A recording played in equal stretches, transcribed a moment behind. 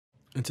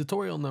In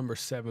tutorial number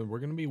 7, we're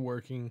going to be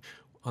working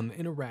on the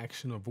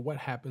interaction of what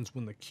happens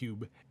when the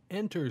cube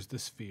enters the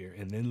sphere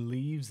and then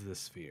leaves the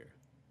sphere.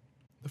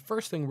 The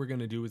first thing we're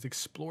going to do is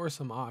explore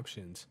some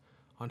options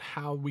on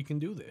how we can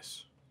do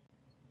this.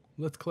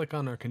 Let's click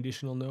on our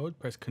conditional node,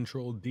 press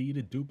Ctrl D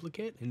to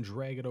duplicate, and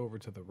drag it over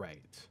to the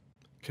right.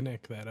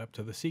 Connect that up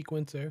to the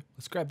sequencer.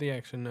 Let's grab the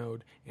action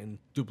node and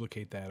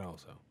duplicate that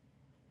also.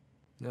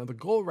 Now the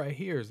goal right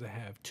here is to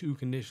have two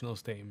conditional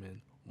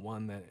statements,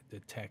 one that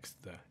detects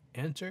the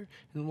enter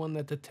and one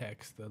that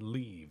detects the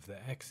leave, the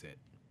exit.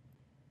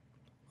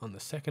 On the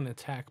second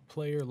attack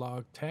player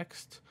log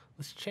text,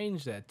 let's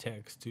change that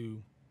text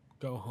to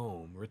go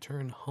home,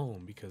 return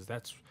home, because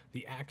that's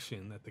the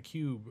action that the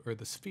cube or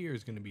the sphere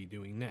is going to be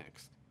doing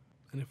next.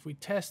 And if we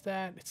test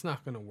that, it's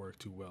not going to work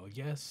too well.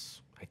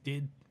 Yes, I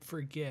did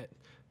forget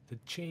to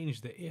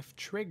change the if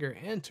trigger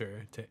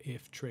enter to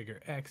if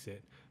trigger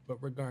exit, but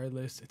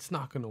regardless, it's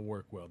not going to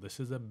work well. This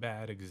is a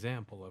bad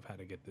example of how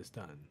to get this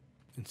done.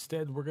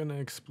 Instead, we're going to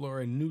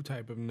explore a new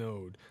type of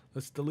node.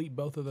 Let's delete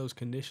both of those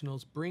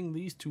conditionals, bring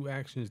these two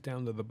actions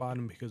down to the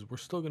bottom because we're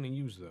still going to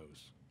use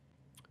those.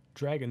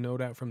 Drag a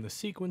node out from the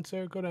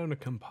sequencer, go down to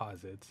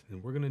composites,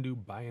 and we're going to do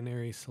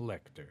binary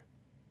selector.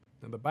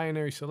 Now the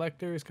binary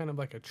selector is kind of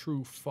like a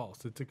true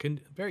false. It's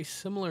very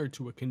similar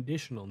to a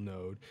conditional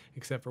node,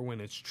 except for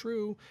when it's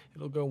true,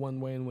 it'll go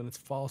one way, and when it's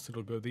false,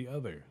 it'll go the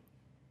other.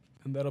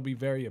 And that'll be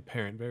very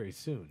apparent very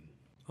soon.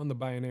 On the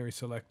binary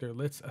selector,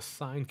 let's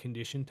assign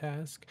condition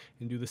task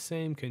and do the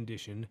same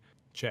condition,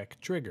 check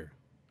trigger.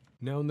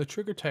 Now in the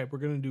trigger type, we're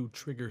going to do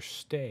trigger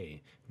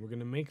stay. We're going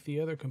to make the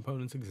other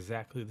components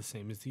exactly the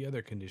same as the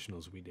other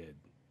conditionals we did.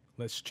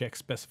 Let's check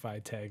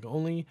specified tag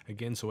only,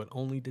 again so it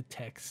only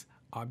detects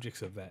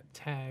objects of that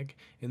tag,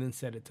 and then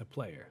set it to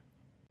player.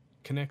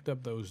 Connect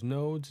up those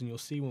nodes and you'll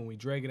see when we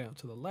drag it out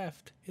to the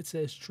left, it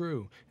says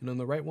true, and on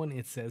the right one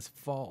it says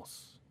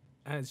false.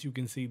 As you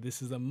can see,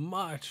 this is a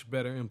much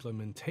better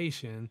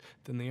implementation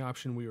than the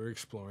option we were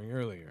exploring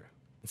earlier.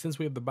 And since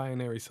we have the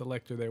binary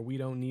selector there, we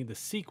don't need the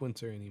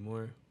sequencer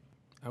anymore.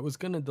 I was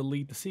going to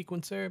delete the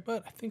sequencer,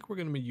 but I think we're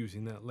going to be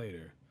using that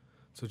later.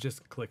 So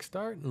just click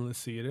start and let's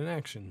see it in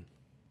action.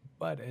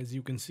 But as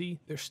you can see,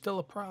 there's still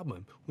a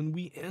problem. When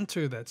we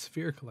enter that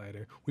sphere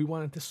collider, we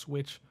want it to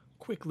switch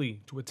quickly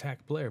to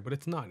attack player, but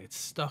it's not. It's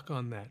stuck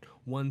on that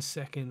 1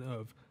 second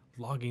of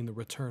logging the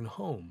return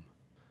home.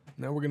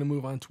 Now we're going to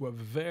move on to a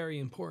very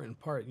important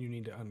part you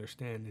need to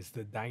understand is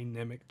the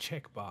dynamic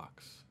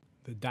checkbox.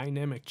 The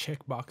dynamic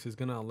checkbox is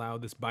going to allow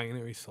this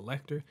binary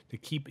selector to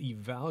keep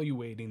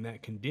evaluating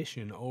that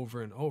condition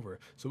over and over.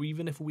 So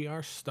even if we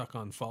are stuck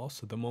on false,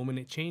 the moment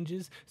it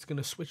changes, it's going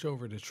to switch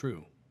over to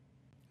true.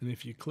 And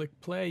if you click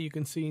play, you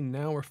can see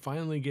now we're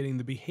finally getting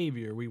the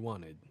behavior we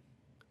wanted.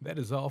 That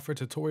is all for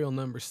tutorial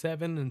number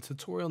 7. And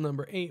tutorial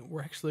number 8,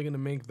 we're actually going to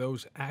make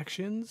those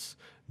actions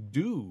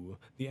do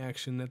the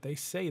action that they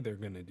say they're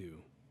going to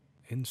do,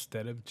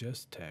 instead of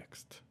just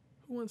text.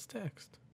 Who wants text?